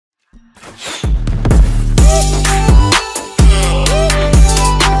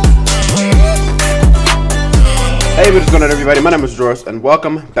Hey, what is going on, everybody? My name is Joris, and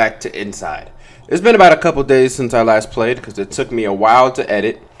welcome back to Inside. It's been about a couple days since I last played, because it took me a while to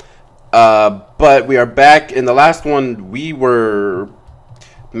edit. But we are back. In the last one, we were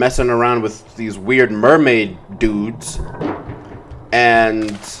messing around with these weird mermaid dudes.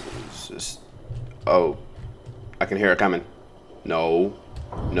 And... oh, I can hear it coming. No.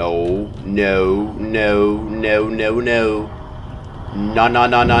 No. No. No. No. No. No. No. No.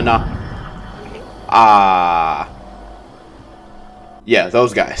 No. No. No. Ah. Yeah,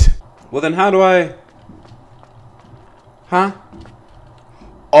 those guys. Well, then how do I... huh?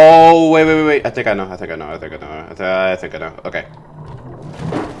 Oh, wait. I think I know. I think I know. Okay.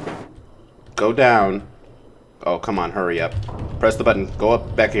 Go down. Oh, come on. Hurry up. Press the button. Go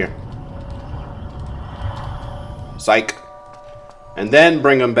up back here. Psych. And then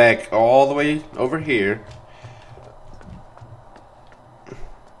bring them back all the way over here.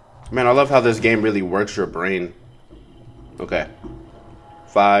 Man, I love how this game really works your brain. Okay.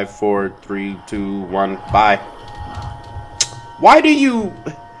 5, 4, 3, 2, 1, bye. Why do you...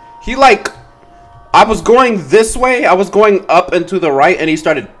 he like... I was going this way, I was going up and to the right, and he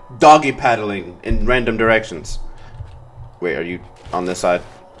started doggy paddling in random directions. Wait, are you on this side?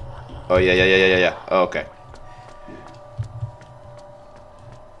 Oh, yeah. Oh, okay.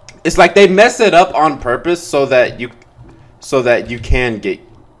 It's like they mess it up on purpose so that you can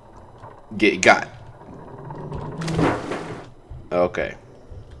get got. Okay.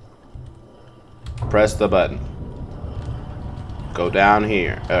 Press the button. Go down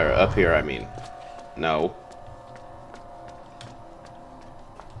here. Or up here, I mean. No.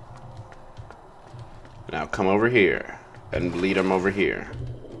 Now come over here. And lead him over here.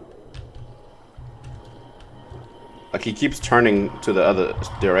 Like he keeps turning to the other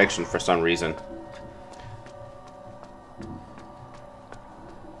direction for some reason.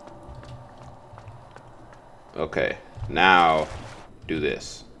 Okay. Now do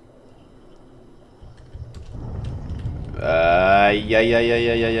this. Yeah.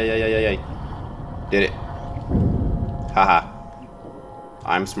 Did it. Haha.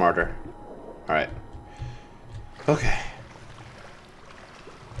 I'm smarter. Alright. Okay.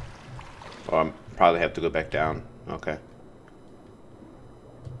 Oh, I probably have to go back down. Okay.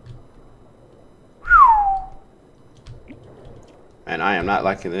 And I am not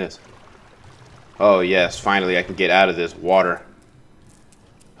liking this. Oh, yes. Finally, I can get out of this water.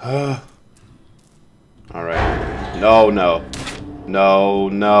 Alright. No.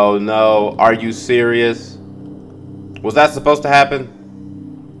 Are you serious? Was that supposed to happen?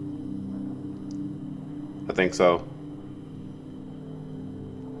 I think so.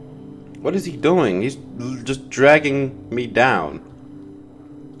 What is he doing? He's just dragging me down.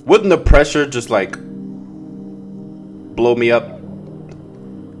 Wouldn't the pressure just like blow me up?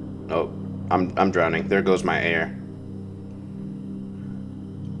 Oh, I'm drowning. There goes my air.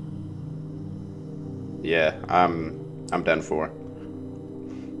 Yeah, I'm done for.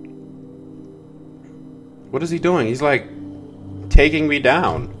 What is he doing? He's like taking me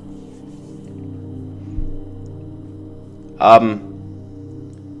down.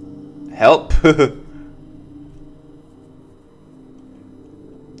 Help.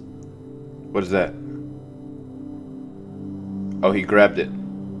 What is that? Oh, he grabbed it.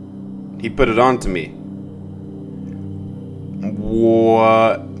 He put it onto me.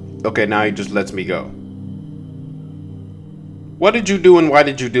 What? Okay, now he just lets me go. What did you do and why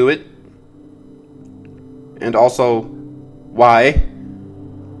did you do it? And also, why?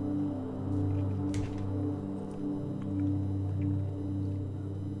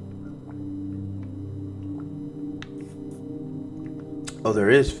 Oh,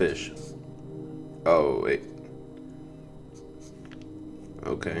 there is fish. Oh, wait.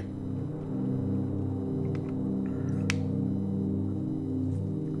 Okay.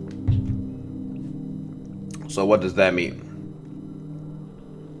 So what does that mean?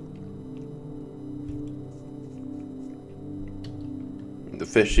 The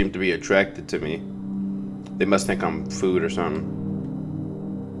fish seem to be attracted to me. They must think I'm food or something.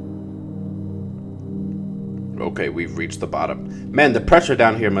 Okay, we've reached the bottom. Man, the pressure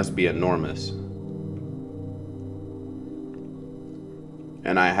down here must be enormous.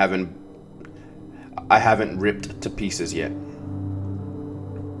 And I haven't ripped to pieces yet.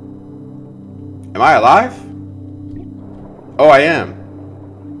 Am I alive? Oh, I am.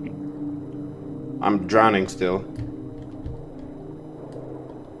 I'm drowning still.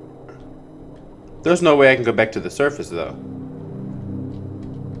 There's no way I can go back to the surface, though.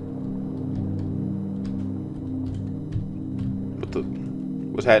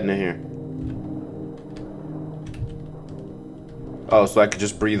 What's happening here? Oh, so I could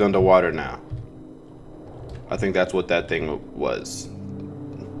just breathe underwater now. I think that's what that thing was.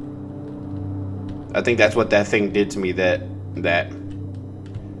 I think that's what that thing did to me. That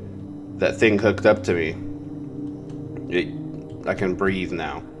thing hooked up to me. I can breathe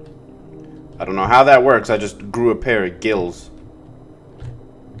now. I don't know how that works. I just grew a pair of gills.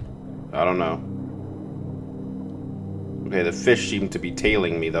 I don't know. Okay, the fish seem to be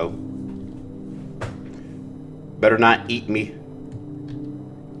tailing me though. Better not eat me.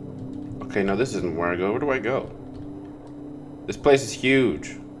 Okay, no, this isn't where I go. Where do I go? This place is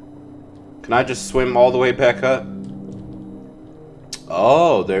huge. Can I just swim all the way back up?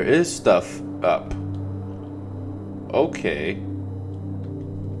 Oh, there is stuff up. Okay.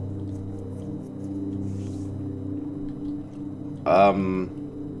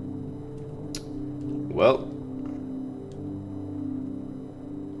 Well.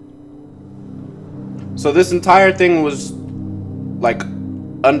 So this entire thing was like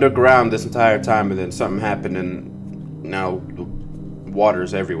underground this entire time, and then something happened and now the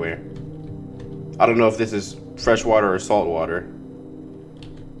water's everywhere. I don't know if this is fresh water or salt water.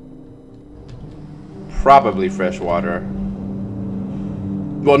 Probably fresh water.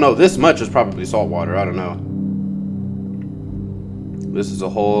 Well, no, this much is probably salt water. I don't know. This is a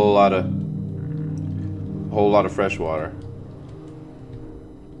whole lot of fresh water.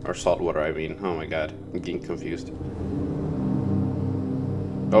 Or salt water, I mean. Oh my god, I'm getting confused.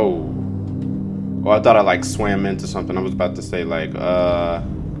 Oh. Oh, I thought I like swam into something. I was about to say like,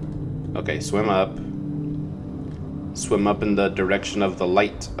 okay, swim up. Swim up in the direction of the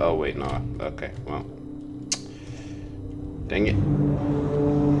light. Oh wait, no. Okay, well. Dang it.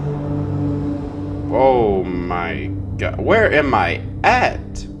 Oh my god. Where am I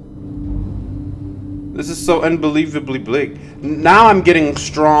at? This is so unbelievably big. Now I'm getting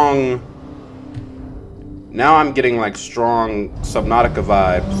strong. Now I'm getting like strong Subnautica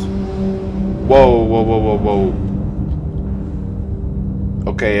vibes. Whoa, whoa, whoa, whoa,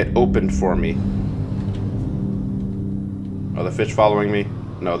 whoa. Okay, it opened for me. Are the fish following me?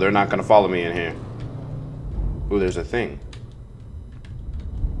 No, they're not gonna follow me in here. Ooh, there's a thing.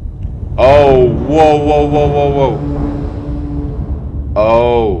 Oh, whoa, whoa, whoa, whoa, whoa.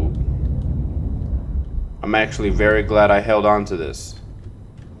 Oh. I'm actually very glad I held on to this.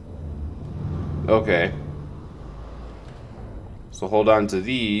 Okay. So hold on to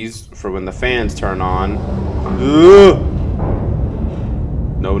these for when the fans turn on. Ugh.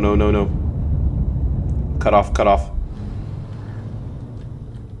 No, no, no, no. Cut off, cut off.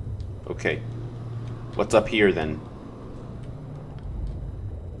 Okay. What's up here then?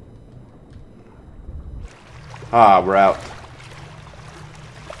 Ah, we're out.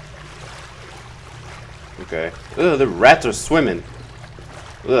 Okay. Ugh, the rats are swimming.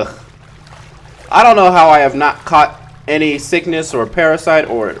 Ugh. I don't know how I have not caught any sickness or parasite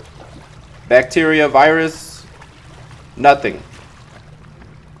or bacteria, virus. Nothing.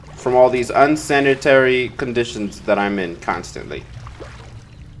 From all these unsanitary conditions that I'm in constantly.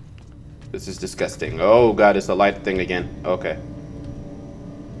 This is disgusting. Oh god, it's the light thing again. Okay.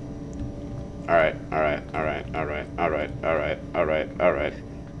 Alright, alright, alright, alright, alright, alright, alright, alright.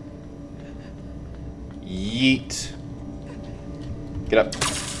 Yeet. Get up.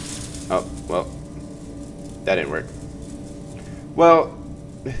 Oh, well. That didn't work. Well.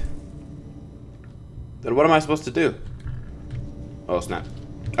 Then what am I supposed to do? Oh, snap.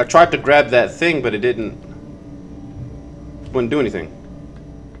 I tried to grab that thing, but it wouldn't do anything.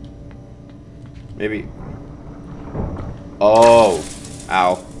 Maybe. Oh.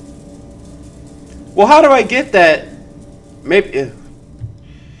 Ow. Well, how do I get that? Maybe.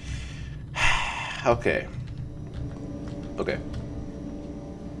 Okay. Okay.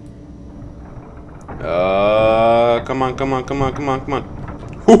 Come on, come on, come on, come on, come on.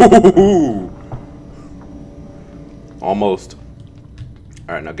 Almost.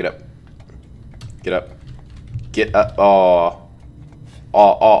 Alright, now get up. Get up. Get up. Oh.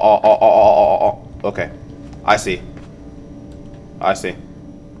 Oh. Okay. I see. I see.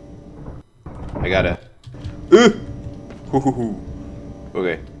 I gotta.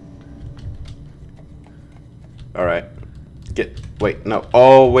 Okay. Alright. Wait, no.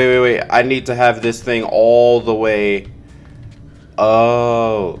 Oh, wait. I need to have this thing all the way.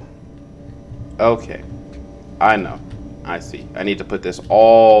 Oh. Okay. I know. I see. I need to put this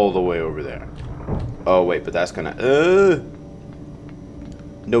all the way over there. Oh, wait, but that's gonna.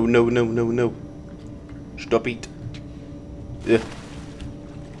 No. Stop it. Ugh.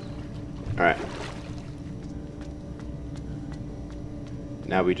 Alright.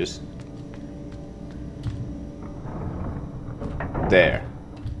 Now we just. There.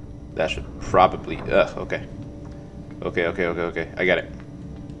 That should probably. Okay. Okay. I got it.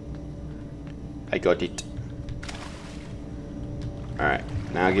 I got it. Alright,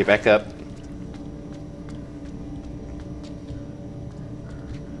 now get back up.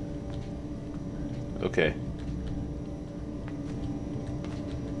 Okay.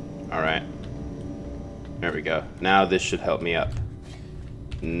 Alright. There we go. Now this should help me up.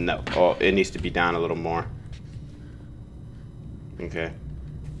 No. Oh, it needs to be down a little more. Okay.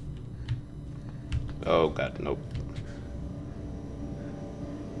 Oh god, nope.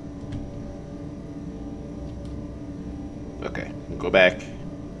 Okay, go back.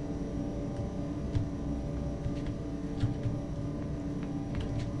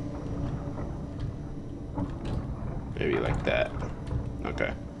 Maybe like that.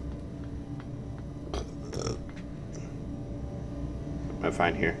 Okay. Am I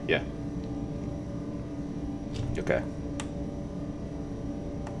fine here? Yeah. Okay.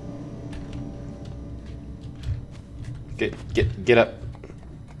 Get up.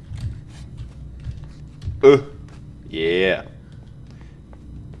 Yeah.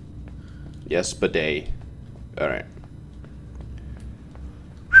 Yes, bidet. Alright.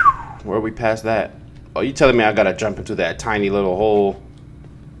 Where are we past that? Oh, you telling me I gotta jump into that tiny little hole?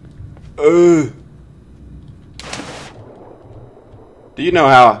 Do you know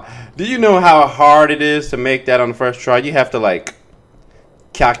how hard it is to make that on the first try? You have to like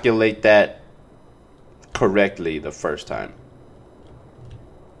calculate that correctly the first time.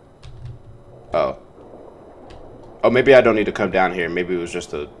 Oh. Oh, maybe I don't need to come down here. Maybe it was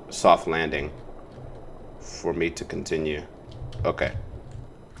just a soft landing for me to continue. Okay.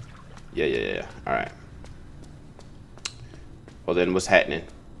 Yeah. Alright. Well then, what's happening?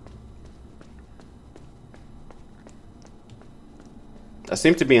 I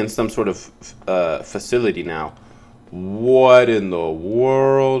seem to be in some sort of facility now. What in the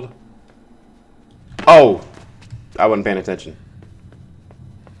world? Oh! I wasn't paying attention.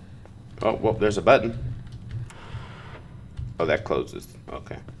 Oh, well, there's a button. Oh, that closes.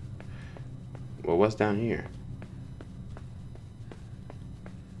 Okay. Well, what's down here?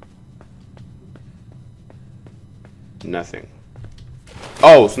 Nothing.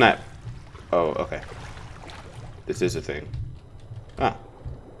 Oh, snap. Oh, okay. This is a thing. Ah.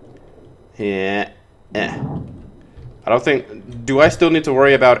 Yeah. I don't think... Do I still need to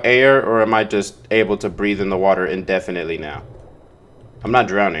worry about air, or am I just able to breathe in the water indefinitely now? I'm not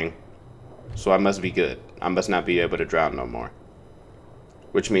drowning, so I must be good. I must not be able to drown no more.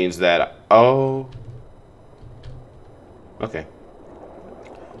 Which means that... Oh. Okay.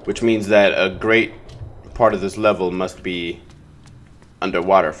 Which means that a great part of this level must be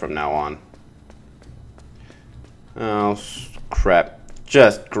underwater from now on. Oh, crap.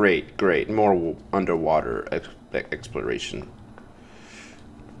 Just great. More underwater exploration.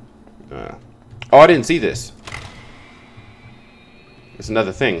 Oh, I didn't see this. It's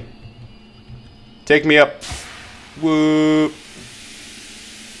another thing. Take me up. Whoop.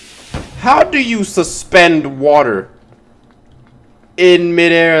 How do you suspend water in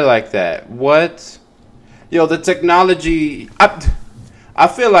midair like that? What? Yo, the technology. I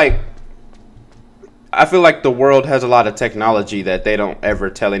feel like the world has a lot of technology that they don't ever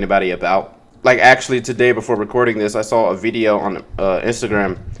tell anybody about. Like, actually, today before recording this, I saw a video on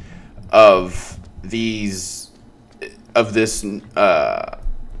Instagram of this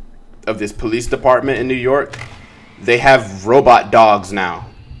police department in New York. They have robot dogs now,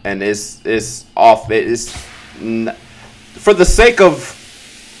 and it's off. It's for the sake of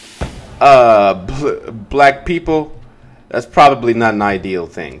black people. That's probably not an ideal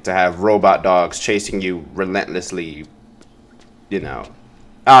thing to have robot dogs chasing you relentlessly. You know,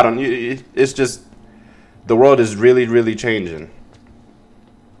 I don't. It's just the world is really changing.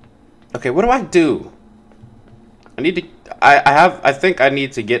 Okay, what do I do? I need to. I think I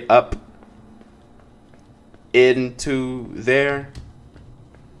need to get up into there,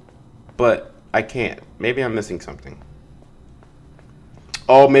 but I can't. Maybe I'm missing something.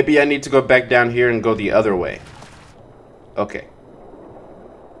 Oh, maybe I need to go back down here and go the other way. Okay.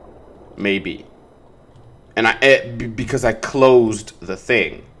 Maybe. And because I closed the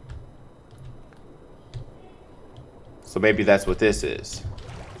thing. So maybe that's what this is.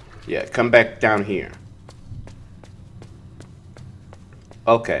 Yeah, come back down here.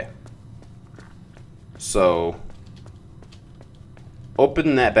 Okay. So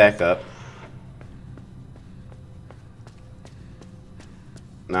open that back up.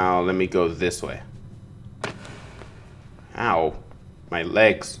 Now let me go this way. Ow. My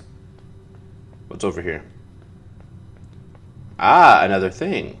legs. What's over here? Ah, another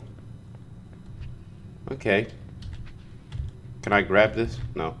thing. Okay. Can I grab this?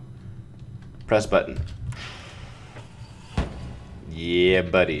 No. Press button. Yeah,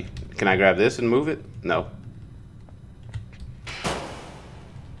 buddy. Can I grab this and move it? No.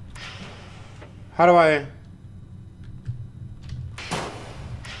 How do I...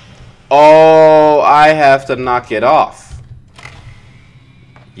 Oh, I have to knock it off.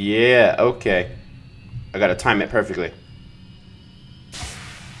 Yeah, okay. I gotta time it perfectly.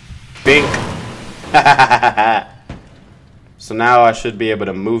 Bink. So now I should be able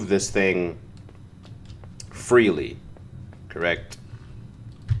to move this thing freely. Correct.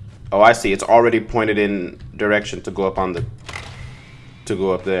 Oh, I see. It's already pointed in direction to go up on the... to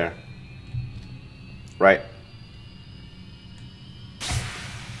go up there. Right.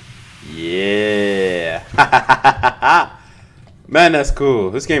 Yeah. Man, that's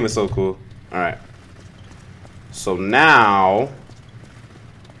cool. This game is so cool. Alright. So now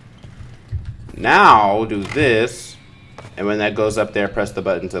do this. And when that goes up there, press the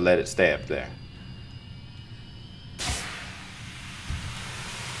button to let it stay up there.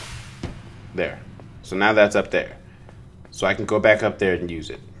 There. So now that's up there. So I can go back up there and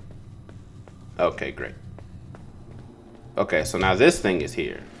use it. Okay, great. Okay, so now this thing is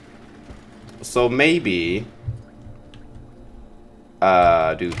here. So maybe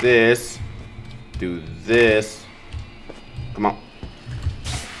do this. Do this. Come on.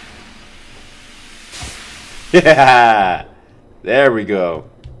 Yeah. There we go.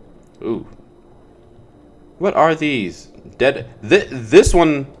 Ooh. What are these? Dead. This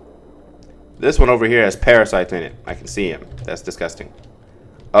one over here has parasites in it. I can see him. That's disgusting.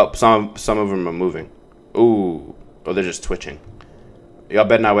 Oh, some of them are moving. Ooh. Oh, they're just twitching. Y'all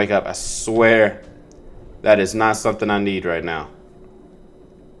better not wake up. I swear that is not something I need right now.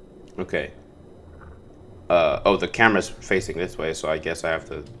 Okay. Oh, the camera's facing this way, so I guess I have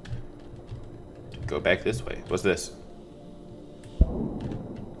to go back this way. What's this?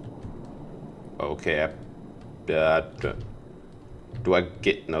 Okay. Do I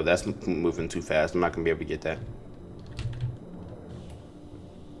get... No, that's moving too fast. I'm not going to be able to get that.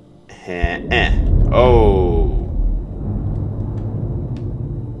 Oh.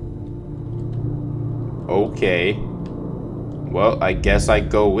 Okay. Well, I guess I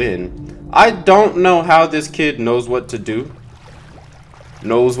go in. I don't know how this kid knows what to do.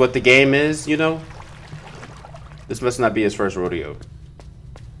 Knows what the game is, you know? This must not be his first rodeo.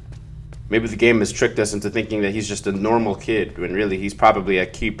 Maybe the game has tricked us into thinking that he's just a normal kid, when really he's probably a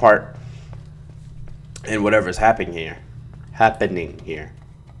key part in whatever's happening here.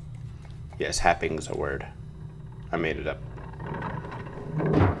 Yes, happening's a word. I made it up.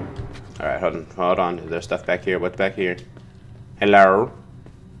 Alright, hold on. Is there stuff back here? What's back here? Hello?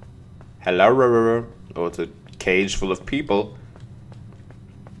 Hello? Oh, it's a cage full of people.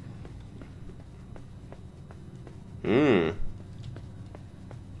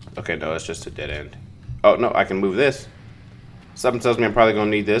 Okay, no, it's just a dead end. Oh, no, I can move this. Something tells me I'm probably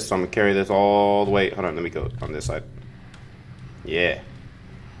going to need this, so I'm going to carry this all the way. Hold on, let me go on this side. Yeah.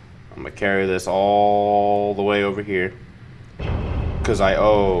 I'm going to carry this all the way over here. Because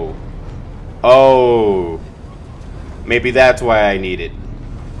oh. Maybe that's why I need it.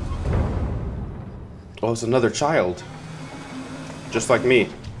 Oh, it's another child. Just like me.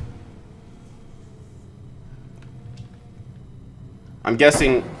 I'm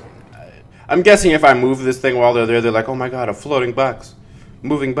guessing if I move this thing while they're there, they're like, oh my god, a floating box.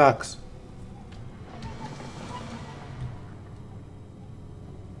 Moving box.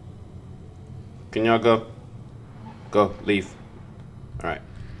 Can y'all go? Go, leave. Alright.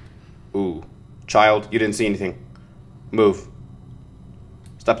 Ooh. Child, you didn't see anything. Move.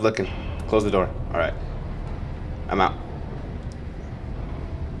 Stop looking. Close the door. Alright. I'm out.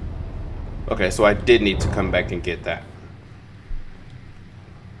 Okay, so I did need to come back and get that.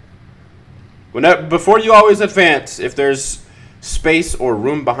 Before you always advance, if there's space or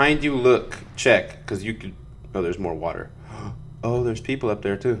room behind you, look, check, because you could... Oh, there's more water. Oh, there's people up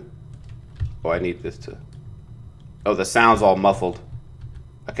there, too. Oh, I need this to... Oh, the sound's all muffled.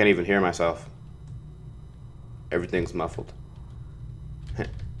 I can't even hear myself. Everything's muffled.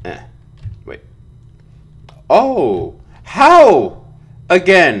 Wait. Oh! How?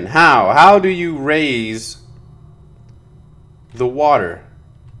 Again, how? How do you raise the water?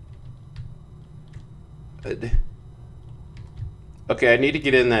 Okay, I need to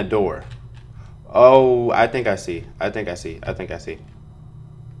get in that door. Oh, I think I see. Set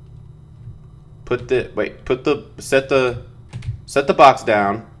the box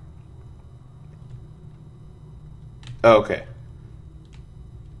down. Okay.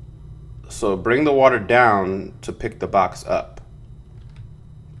 So bring the water down to pick the box up.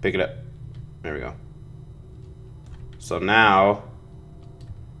 Pick it up. There we go. So now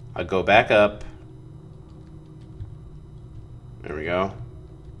I go back up. There we go.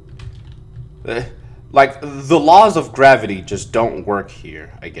 Like, the laws of gravity just don't work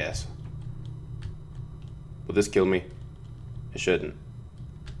here, I guess. Will this kill me? It shouldn't.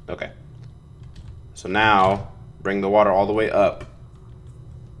 Okay. So now, bring the water all the way up.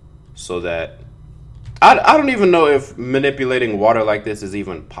 So that... I don't even know if manipulating water like this is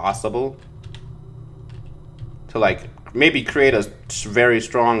even possible. To like, maybe create a very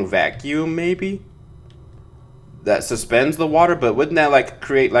strong vacuum, maybe? That suspends the water, but wouldn't that like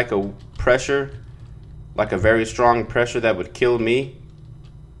create like a pressure? Like a very strong pressure that would kill me?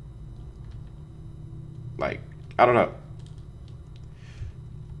 Like, I don't know.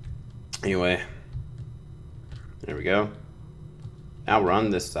 Anyway. There we go. Now we're on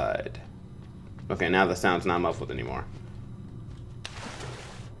this side. Okay, now the sound's not muffled anymore.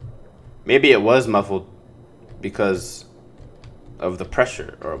 Maybe it was muffled because of the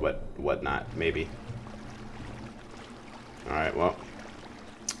pressure or whatnot, maybe. Alright, well.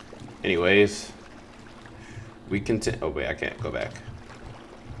 Anyways. We continue. Oh, wait, I can't go back.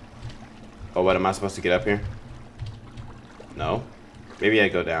 Oh, what, am I supposed to get up here? No? Maybe I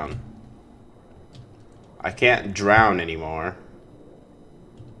go down. I can't drown anymore.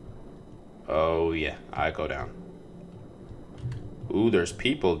 Oh, yeah, I go down. Ooh, there's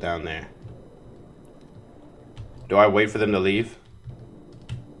people down there. Do I wait for them to leave?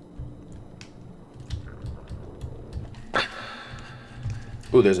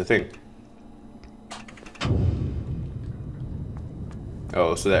 Ooh, there's a thing.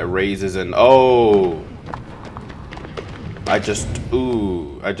 Oh, so that raises and oh, I just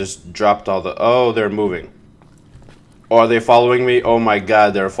dropped all the, oh, they're moving. Oh, are they following me? Oh my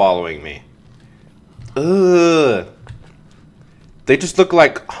god, they're following me. Ugh. They just look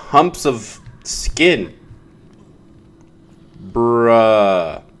like humps of skin.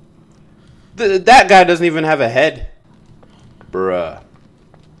 Bruh. That guy doesn't even have a head. Bruh.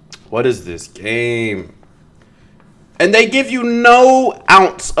 What is this game? And they give you no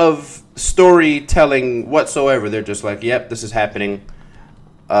ounce of storytelling whatsoever. They're just like, yep, this is happening.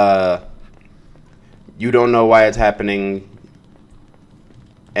 You don't know why it's happening.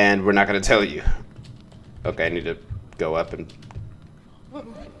 And we're not going to tell you. Okay, I need to go up and...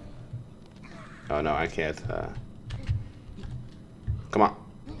 Oh, no, I can't. Come on.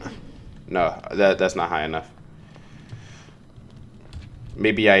 No, that's not high enough.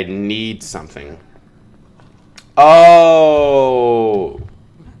 Maybe I need something. Oh!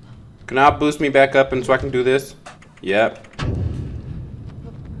 Can I boost me back up and so I can do this? Yep.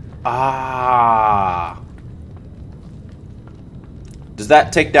 Ah! Does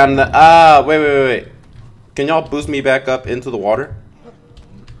that take down the... Ah, wait. Can y'all boost me back up into the water?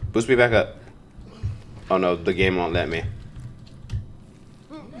 Boost me back up. Oh no, the game won't let me.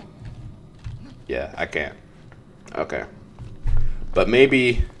 Yeah, I can't. Okay. But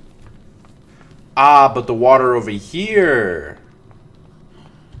maybe... Ah, but the water over here.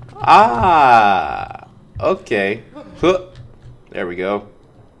 Ah. Okay. Huh. There we go.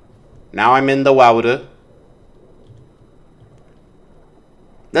 Now I'm in the water.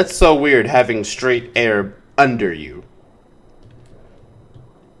 That's so weird, having straight air under you.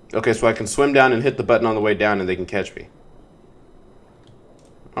 Okay, so I can swim down and hit the button on the way down and they can catch me.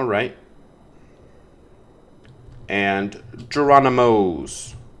 Alright. And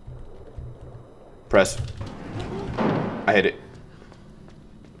Geronimo's. Press. I hit it.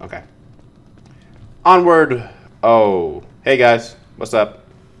 Okay. Onward. Oh. Hey guys. What's up?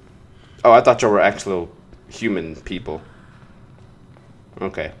 Oh, I thought you were actual human people.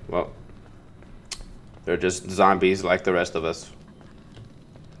 Okay, well. They're just zombies like the rest of us.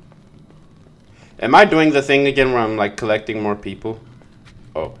 Am I doing the thing again where I'm like collecting more people?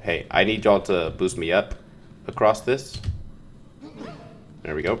 Oh, hey, I need y'all to boost me up across this.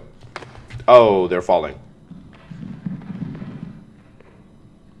 There we go. Oh, they're falling.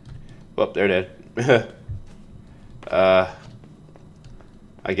 Well, they're dead.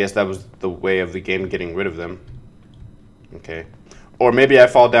 I guess that was the way of the game getting rid of them. Okay. Or maybe I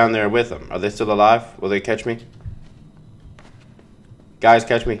fall down there with them. Are they still alive? Will they catch me? Guys,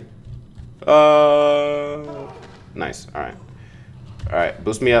 catch me. Nice. Alright. Alright,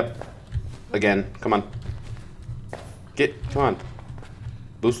 boost me up. Again. Come on. Come on.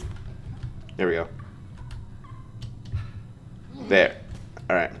 Boost. There we go. There.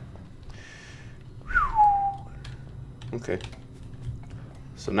 Alright. Okay.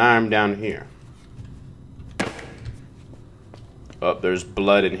 So now I'm down here. Oh, there's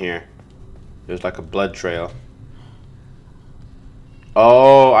blood in here. There's like a blood trail.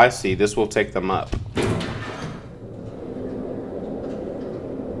 Oh, I see. This will take them up.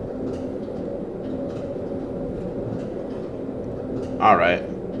 Alright.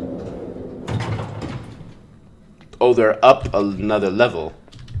 Oh, they're up another level.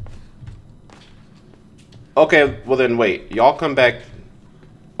 Okay, well then wait. Y'all come back.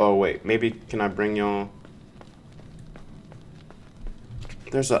 Oh wait, maybe can I bring y'all?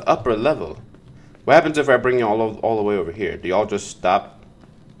 There's an upper level. What happens if I bring y'all all the way over here? Do y'all just stop?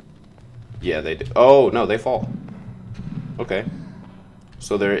 Yeah, they do. Oh no, they fall. Okay.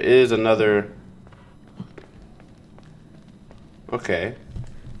 So there is another. Okay.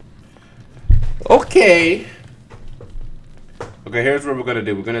 Okay. Okay, here's what we're gonna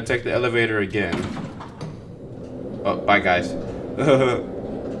do. We're gonna take the elevator again. Oh, bye guys.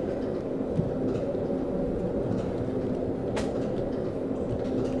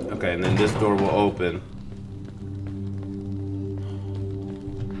 Okay, and then this door will open.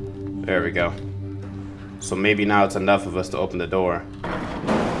 There we go. So maybe now it's enough of us to open the door.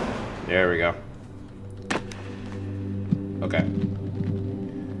 There we go. Okay.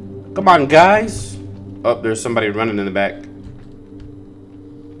 Come on, guys. Oh, there's somebody running in the back.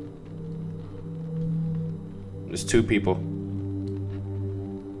 There's two people.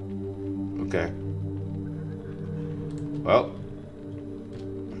 Okay. Well.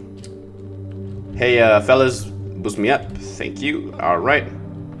 Hey, fellas, boost me up. Thank you. All right.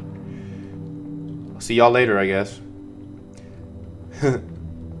 I'll see y'all later, I guess.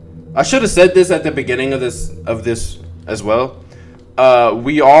 I should have said this at the beginning of this as well.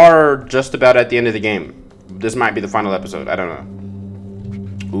 We are just about at the end of the game. This might be the final episode. I don't know.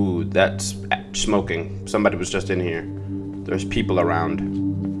 Ooh, that's smoking. Somebody was just in here. There's people around.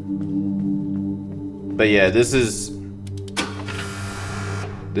 But yeah, this is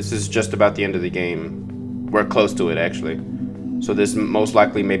just about the end of the game. We're close to it, actually. So this most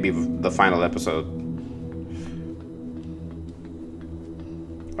likely may be the final episode.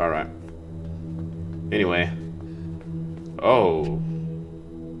 Alright. Anyway. Oh.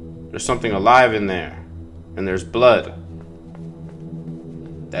 There's something alive in there. And there's blood.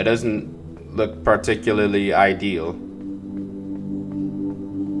 That doesn't look particularly ideal.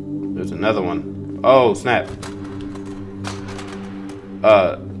 There's another one. Oh, snap.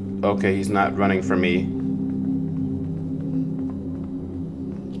 Okay, he's not running for me.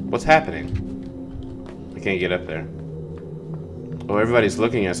 What's happening? I can't get up there. Oh, everybody's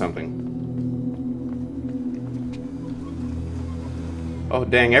looking at something. Oh,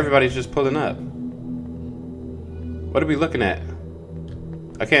 dang, everybody's just pulling up. What are we looking at?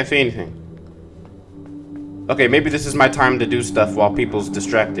 I can't see anything. Okay, maybe this is my time to do stuff while people's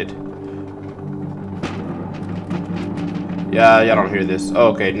distracted. Yeah, y'all don't hear this. Oh,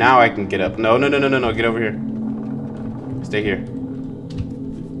 okay, now I can get up. No, get over here. Stay here.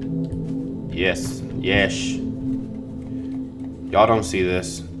 Yes, yes. Y'all don't see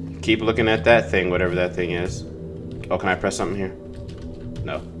this. Keep looking at that thing, whatever that thing is. Oh, can I press something here?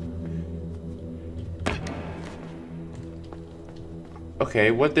 No.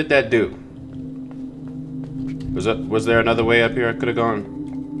 Okay, what did that do? Was there another way up here I could have gone?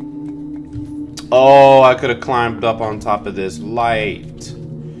 Oh, I could have climbed up on top of this light.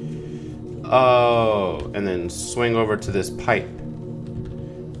 Oh, and then swing over to this pipe.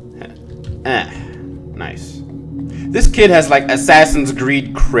 Nice. This kid has like Assassin's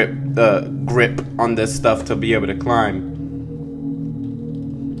Creed grip on this stuff to be able to climb.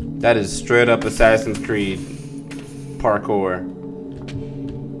 That is straight up Assassin's Creed parkour.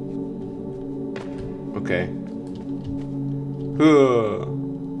 Okay.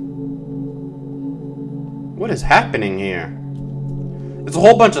 What is happening here? It's a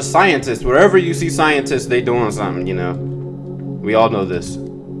whole bunch of scientists. Wherever you see scientists, they doing something, you know. We all know this.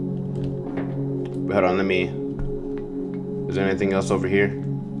 But hold on, let me... Is there anything else over here?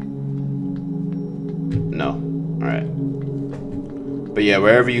 No. Alright. But yeah,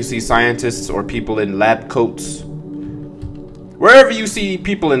 wherever you see scientists or people in lab coats, wherever you see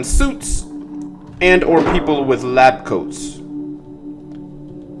people in suits and or people with lab coats,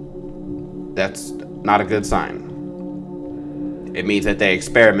 that's not a good sign. It means that they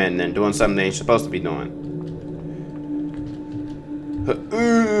experimenting and doing something they ain't supposed to be doing.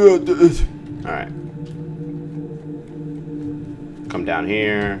 Alright. Come down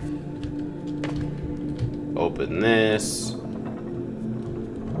here. Open this.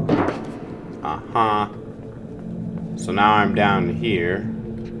 Uh-huh. So now I'm down here.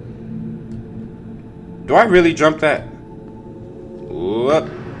 Do I really jump that? Whoop.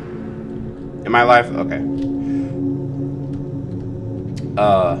 Am I alive? Okay.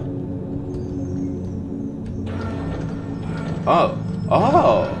 Oh.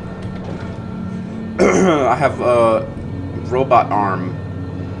 I have a robot arm.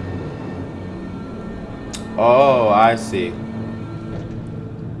 Oh, I see.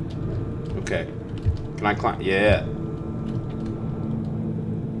 Okay. Can I climb? Yeah.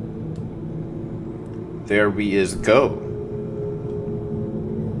 There we is go.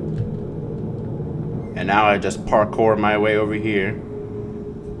 And now I just parkour my way over here.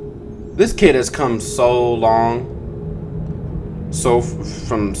 This kid has come so long.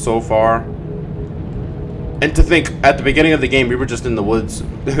 From so far. And to think, at the beginning of the game, we were just in the woods.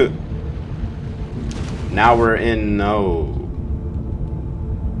 Now we're in... No.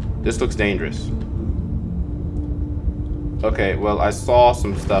 This looks dangerous. Okay, well, I saw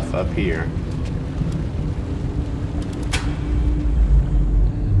some stuff up here.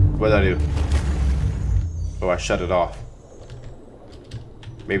 What did I do? Oh, I shut it off.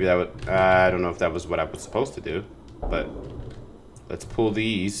 Maybe that would... I don't know if that was what I was supposed to do. But let's pull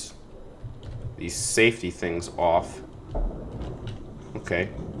these safety things off. Okay.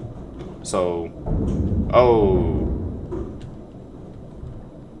 So... Oh.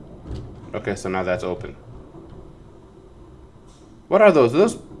 Okay, so now that's open. What are those?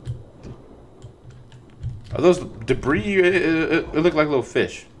 Are those debris? It look like little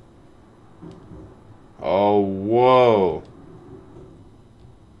fish. Oh, whoa.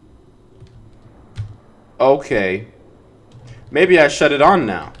 Okay. Maybe I shut it on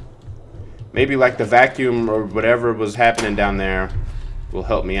now. Maybe like the vacuum or whatever was happening down there will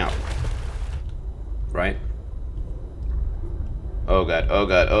help me out. Right? Oh god, oh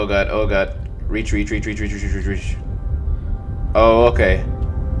god, oh god, oh god. Reach. Oh, okay.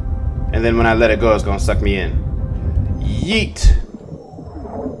 And then when I let it go, it's gonna suck me in. Yeet!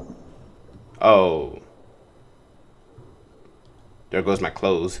 Oh. There goes my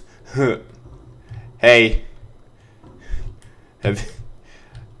clothes. Hey. What's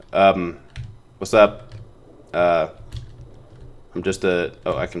up? I'm just oh,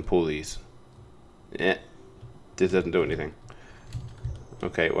 I can pull these. Yeah. This doesn't do anything.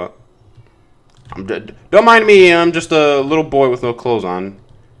 Okay, well. Don't mind me, I'm just a little boy with no clothes on.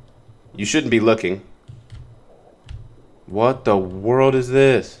 You shouldn't be looking. What the world is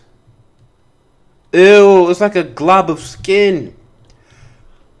this? Ew, it's like a glob of skin.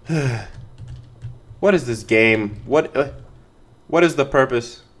 What is this game? What is the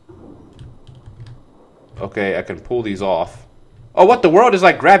purpose? Okay, I can pull these off. Oh, what the world is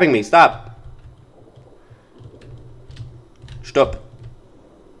like grabbing me? Stop. Stop.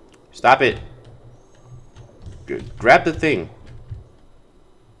 Stop it. Grab the thing.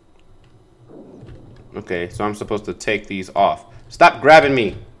 Okay, so I'm supposed to take these off. Stop grabbing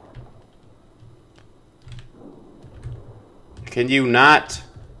me. Can you not?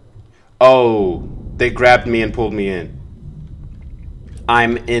 Oh, they grabbed me and pulled me in. I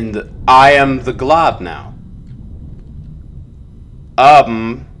am the glob now.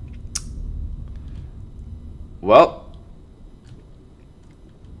 Well,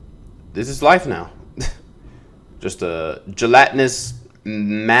 this is life now. Just a gelatinous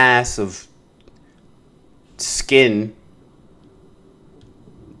mass of skin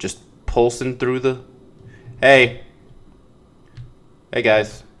just pulsing through the... Hey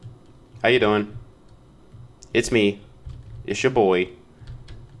guys, how you doing? It's me, it's your boy,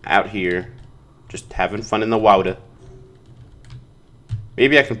 out here just having fun in the water.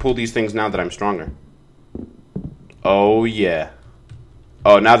 Maybe I can pull these things now that I'm stronger. Oh yeah.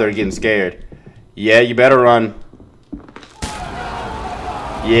 Oh, now they're getting scared. Yeah, you better run.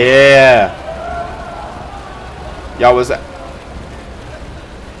 Yeah. Y'all was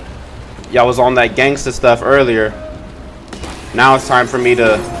on that gangster stuff earlier. Now it's time for me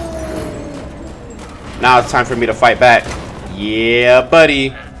to fight back. Yeah,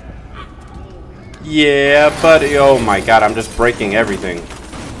 buddy. Yeah, buddy. Oh my god, I'm just breaking everything.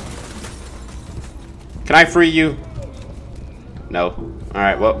 Can I free you? No.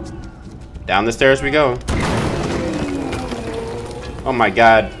 Alright, well. Down the stairs we go. Oh my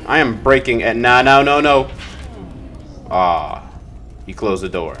god. I am breaking it. No. Ah. He closed the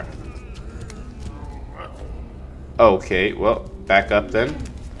door. Okay, well, back up then.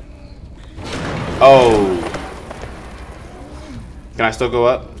 Oh. Can I still go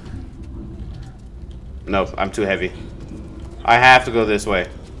up? No, I'm too heavy. I have to go this way.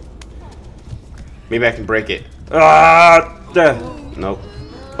 Maybe I can break it. Ah! Nope.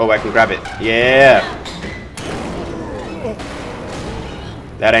 Oh, I can grab it. Yeah.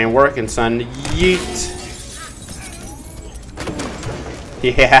 That ain't working, son. Yeet.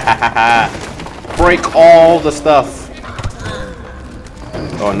 Yeah. Break all the stuff.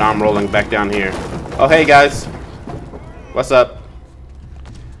 Oh, now I'm rolling back down here. Oh, hey, guys. What's up?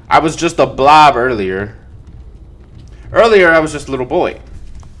 I was just a blob earlier. Earlier, I was just a little boy.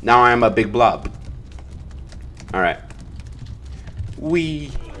 Now I am a big blob. Alright.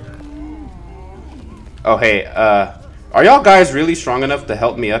 Oh, hey, are y'all guys really strong enough to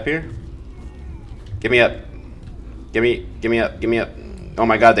help me up here? Give me up. Give me up. Give me up. Oh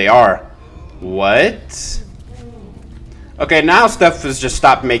my god, they are. What? Okay, now stuff has just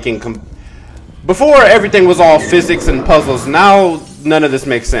stopped making... Before, everything was all physics and puzzles. Now, none of this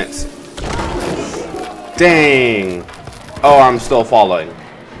makes sense. Dang. Oh, I'm still falling.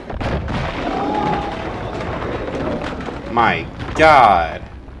 My god.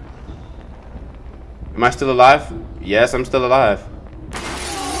 Am I still alive? Yes, I'm still alive.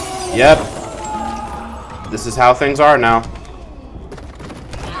 Yep. This is how things are now.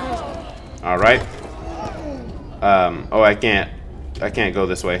 Alright. Oh, I can't go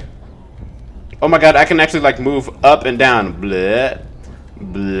this way. Oh my god, I can actually like move up and down. Bleh.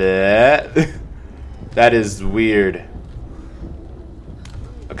 Bleh. That is weird.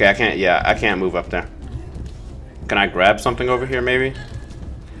 Okay, I can't move up there. Can I grab something over here maybe?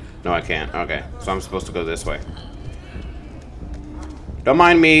 No, I can't. Okay, so I'm supposed to go this way. Don't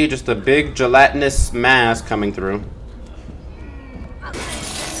mind me, just a big gelatinous mass coming through.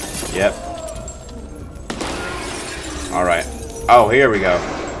 Yep. Alright. Oh, here we go.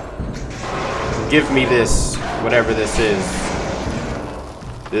 Give me this, whatever this is.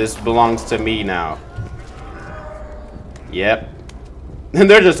 This belongs to me now. Yep. And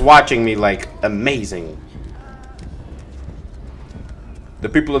they're just watching me like amazing. The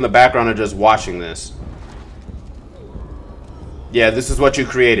people in the background are just watching this. Yeah, this is what you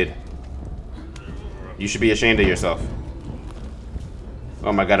created. You should be ashamed of yourself.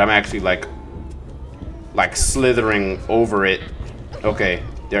 Oh my god, I'm actually like slithering over it. Okay,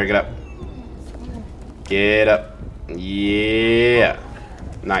 there, get up. Get up. Yeah.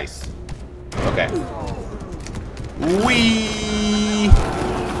 Nice. Okay. Whee!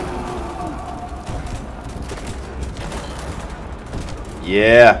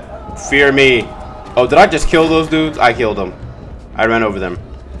 Yeah. Fear me. Oh, did I just kill those dudes? I killed them. I ran over them.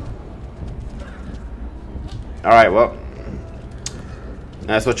 Alright, well.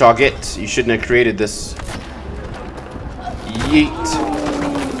 That's what y'all get. You shouldn't have created this. Yeet.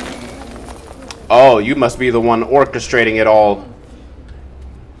 Oh, you must be the one orchestrating it all.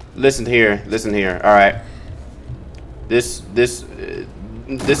 Listen here. Listen here. Alright. This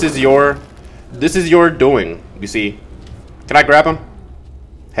is your doing, you see. Can I grab him?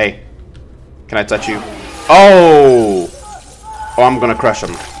 Hey. Can I touch you? Oh! Oh, I'm gonna crush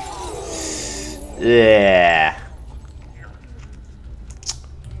him. Yeah.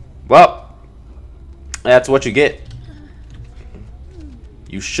 Well, that's what you get.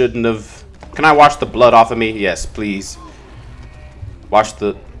 You shouldn't have... Can I wash the blood off of me? Yes, please. Wash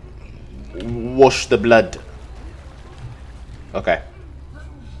the blood. Okay.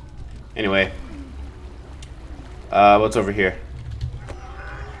 Anyway. What's over here?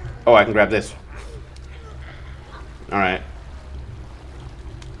 Oh, I can grab this. Alright.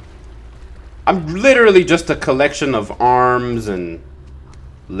 I'm literally just a collection of arms and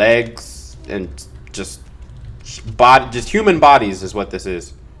legs and just human bodies is what this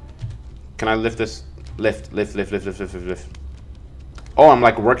is. Can I lift this? Lift. Oh, I'm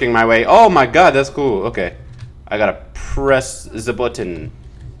like working my way. Oh my god, that's cool. Okay. I gotta press the button.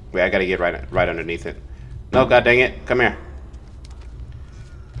 Wait, I gotta get right underneath it. No, god dang it. Come here.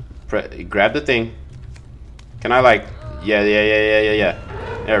 Grab the thing. Can I like... Yeah.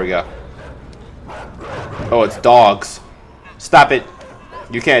 There we go. Oh, it's dogs. Stop it.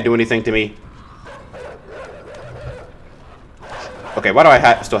 You can't do anything to me. Okay, why do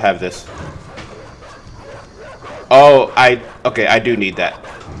I still have this? Oh, okay, I do need that.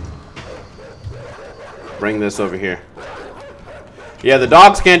 Bring this over here. Yeah, the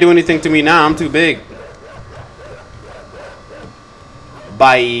dogs can't do anything to me now. I'm too big.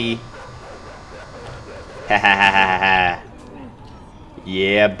 Bye. Ha ha ha ha ha.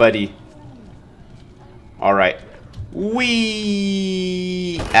 Yeah, buddy. Alright.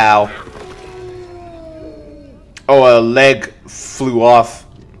 Wee. Ow. Oh, a leg flew off.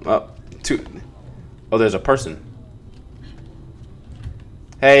 Oh, there's a person.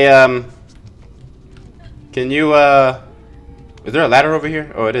 Hey, can you, is there a ladder over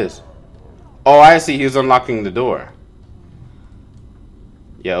here? Oh, it is. Oh, I see. He's unlocking the door.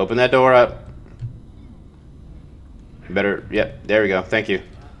 Yeah, open that door up. Better, yep, there we go. Thank you.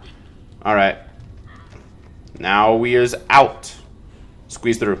 Alright. Now we is out.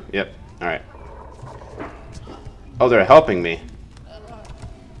 Squeeze through. Yep, alright. Oh, they're helping me.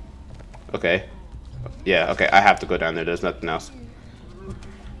 Okay. Yeah, okay, I have to go down there. There's nothing else.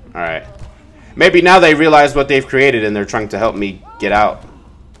 Alright. Maybe now they realize what they've created and they're trying to help me get out.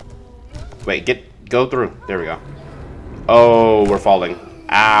 Wait, go through. There we go. Oh, we're falling.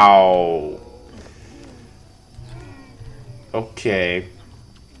 Ow. Okay.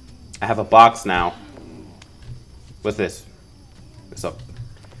 I have a box now. What's this?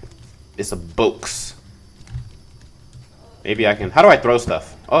 It's a box. Maybe I can. How do I throw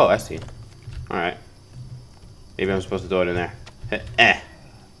stuff? Oh, I see. All right. Maybe I'm supposed to throw it in there.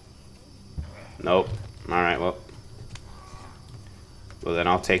 Nope. All right. Well, then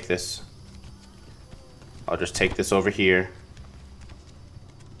I'll take this. I'll just take this over here.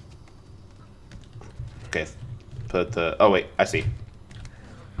 Okay. Put the. Oh wait, I see.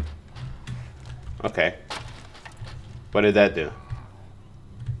 Okay. What did that do?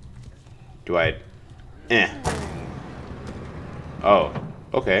 Do I... Oh,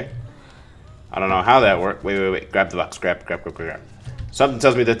 okay. I don't know how that worked. Wait. Grab the box. Grab. Something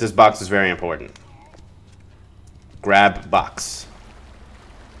tells me that this box is very important. Grab box.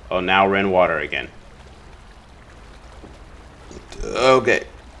 Oh, now we're in water again. Okay.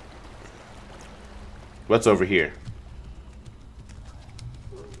 What's over here?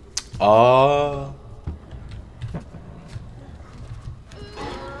 Oh.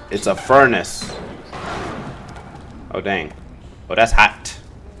 It's a furnace. Oh, dang. Oh, that's hot.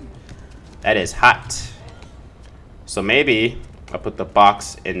 That is hot. So maybe I'll put the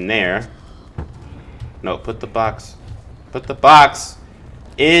box in there. No, put the box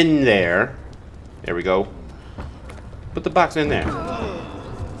in there. There we go. Put the box in there.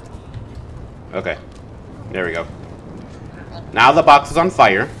 Okay. There we go. Now the box is on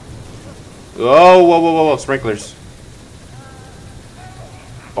fire. Oh, whoa. Sprinklers.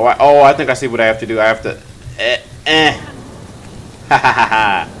 Oh, I think I see what I have to do. I have to... Ha ha ha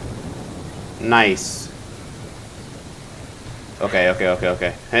ha. Nice. Okay.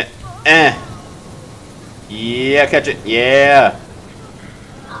 Yeah, catch it. Yeah.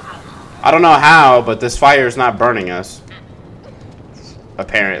 I don't know how, but this fire is not burning us.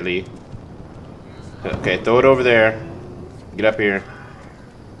 Apparently. Okay, throw it over there. Get up here.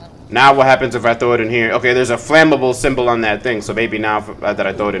 Now what happens if I throw it in here? Okay, there's a flammable symbol on that thing, so maybe now that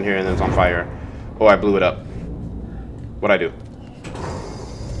I throw it in here and then it's on fire. Oh, I blew it up. What'd I do?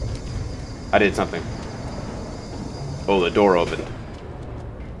 I did something. Oh, the door opened.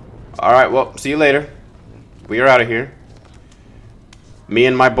 Alright, well, see you later. We are out of here. Me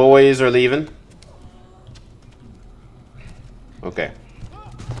and my boys are leaving. Okay.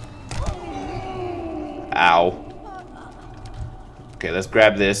 Ow. Okay, let's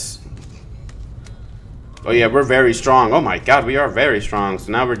grab this. Oh yeah, we're very strong. Oh my god, we are very strong.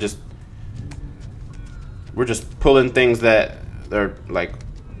 So now we're just pulling things that are like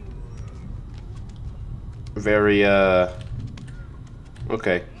very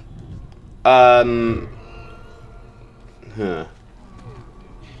okay.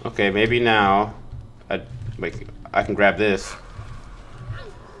 Okay, maybe now I can grab this.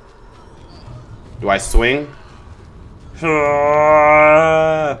 Do I swing?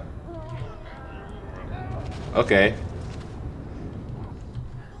 Okay.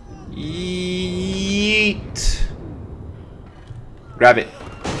 Yeet. Grab it.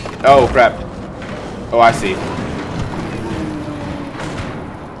 Oh, crap. Oh, I see.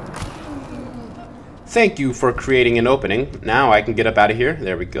 Thank you for creating an opening. Now I can get up out of here.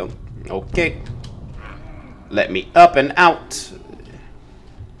 There we go. Okay. Let me up and out.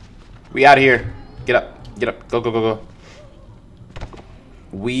 We out of here. Get up. Get up. Go.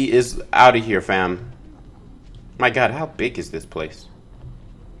 We is out of here, fam. My god, how big is this place?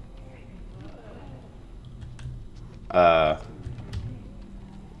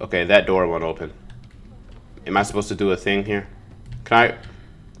 Okay, that door won't open. Am I supposed to do a thing here? Can I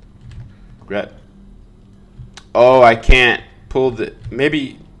grab? Oh, I can't pull the...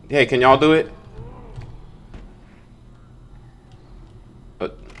 Maybe... Hey, can y'all do it?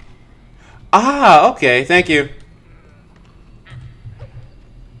 Ah, okay, thank you.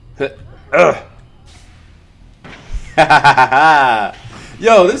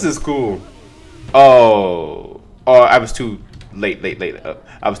 Yo, this is cool. Oh, I was too late.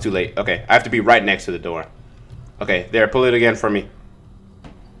 I was too late. Okay, I have to be right next to the door. Okay, there, pull it again for me.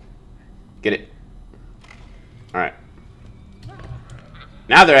 Get it. All right.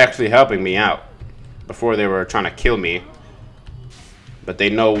 Now they're actually helping me out. Before they were trying to kill me. But they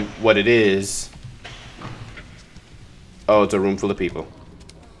know what it is. Oh, it's a room full of people.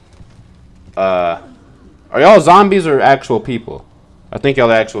 Are y'all zombies or actual people? I think y'all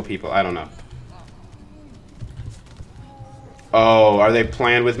are actual people. I don't know. Oh, are they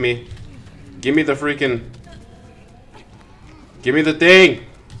playing with me? Give me the freaking... Give me the thing!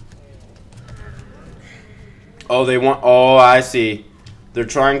 Oh, they want... Oh, I see. They're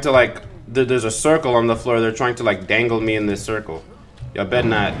trying to, like... There's a circle on the floor. They're trying to, like, dangle me in this circle. Y'all bet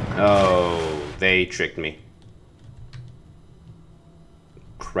not. Oh, they tricked me.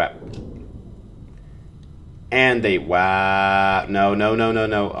 Crap. And they, wow. No, no, no, no,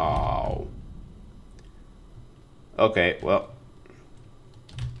 no. Oh. Okay, well.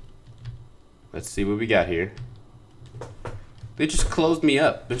 Let's see what we got here. They just closed me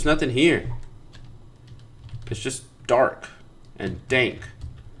up. There's nothing here. It's just dark and dank.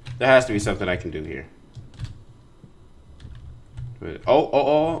 There has to be something I can do here. Oh, oh,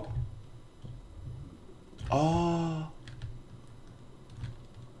 oh. Oh.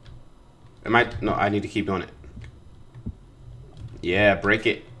 Am I? No, I need to keep doing it. Yeah, break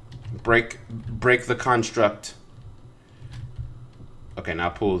it. Break the construct. Okay, now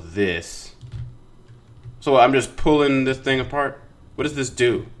pull this. So I'm just pulling this thing apart? What does this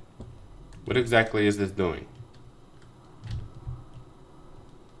do? What exactly is this doing?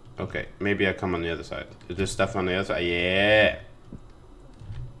 Okay, maybe I come on the other side. Is there stuff on the other side? Yeah.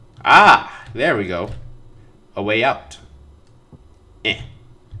 Ah, there we go. A way out. Let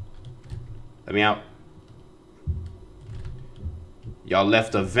me out. Y'all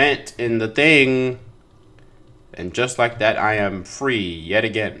left a vent in the thing. And just like that, I am free yet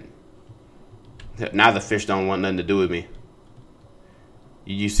again. Now the fish don't want nothing to do with me.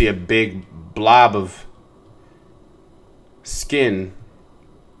 You see a big blob of skin.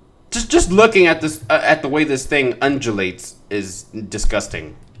 Just looking at this, at the way this thing undulates is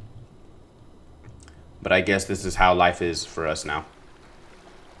disgusting. But I guess this is how life is for us now.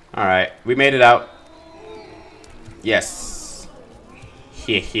 All right, we made it out. Yes.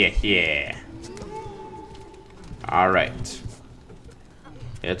 Yeah. All right.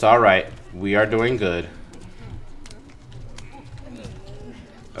 It's all right. We are doing good.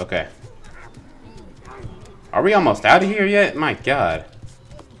 Okay. Are we almost out of here yet? My God.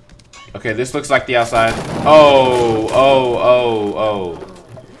 Okay, this looks like the outside. Oh.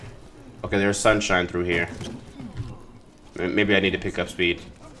 Okay, there's sunshine through here. Maybe I need to pick up speed.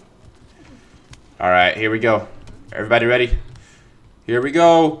 All right, here we go. Everybody ready? Here we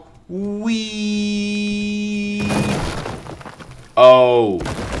go. Wee. Oh,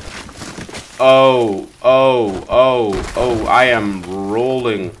 I am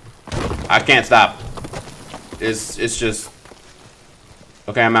rolling. I can't stop. It's just...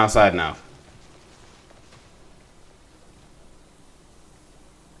 Okay, I'm outside now.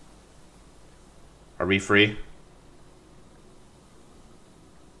 Are we free?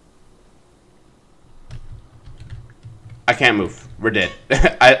 I can't move. We're dead.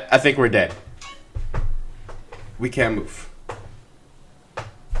 I think we're dead. We can't move.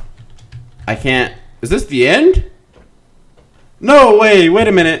 I can't. Is this the end? No, wait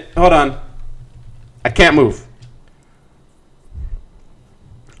a minute. Hold on. I can't move.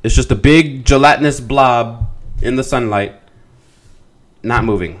 It's just a big gelatinous blob in the sunlight. Not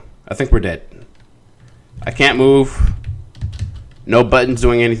moving. I think we're dead. I can't move. No buttons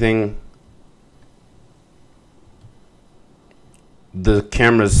doing anything. The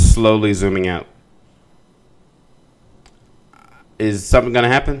camera's slowly zooming out. Is something gonna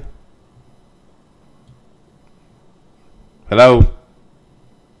happen? Hello?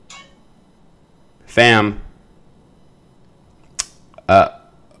 Fam.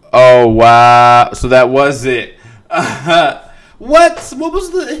 Oh, wow. So that was it. What? What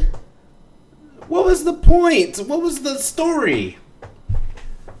was the point? What was the story?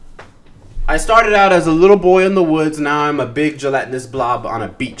 I started out as a little boy in the woods. Now I'm a big gelatinous blob on a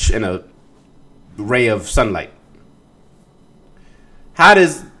beach in a ray of sunlight. How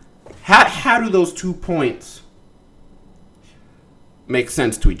do those 2 points make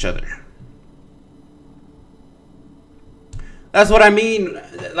sense to each other? That's what I mean.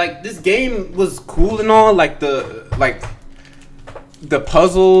 Like, this game was cool and all, like the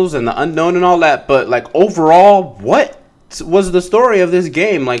puzzles and the unknown and all that, but like overall, what was the story of this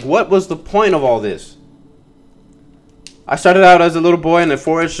game? Like, what was the point of all this? I started out as a little boy in the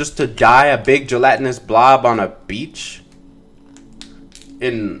forest just to die a big gelatinous blob on a beach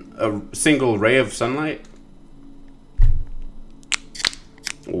in a single ray of sunlight.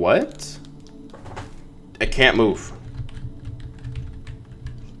 What? I can't move.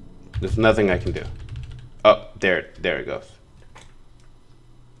 There's nothing I can do. Oh, there it goes.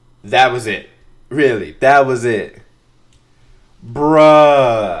 That was it. Really, that was it.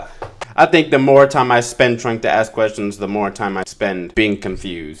 Bruh. I think the more time I spend trying to ask questions, the more time I spend being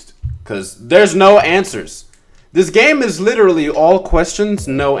confused. Because there's no answers. This game is literally all questions,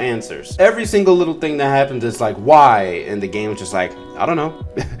 no answers. Every single little thing that happens is like, why? And the game is just like, I don't know.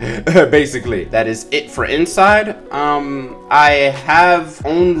 Basically, that is it for Inside. I have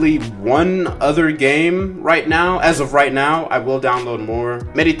only one other game right now. As of right now, I will download more.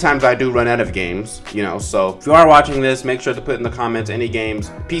 Many times I do run out of games, you know, so if you are watching this, make sure to put in the comments any games,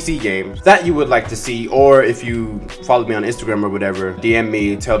 PC games, that you would like to see, or if you follow me on Instagram or whatever, DM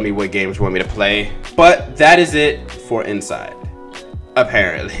me, tell me what games you want me to play. But that is it for Inside,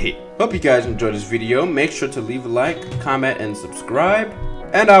 apparently. Hope you guys enjoyed this video. Make sure to leave a like, comment, and subscribe.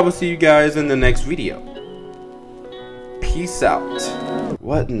 And I will see you guys in the next video. Peace out.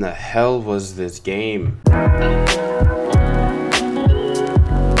 What in the hell was this game?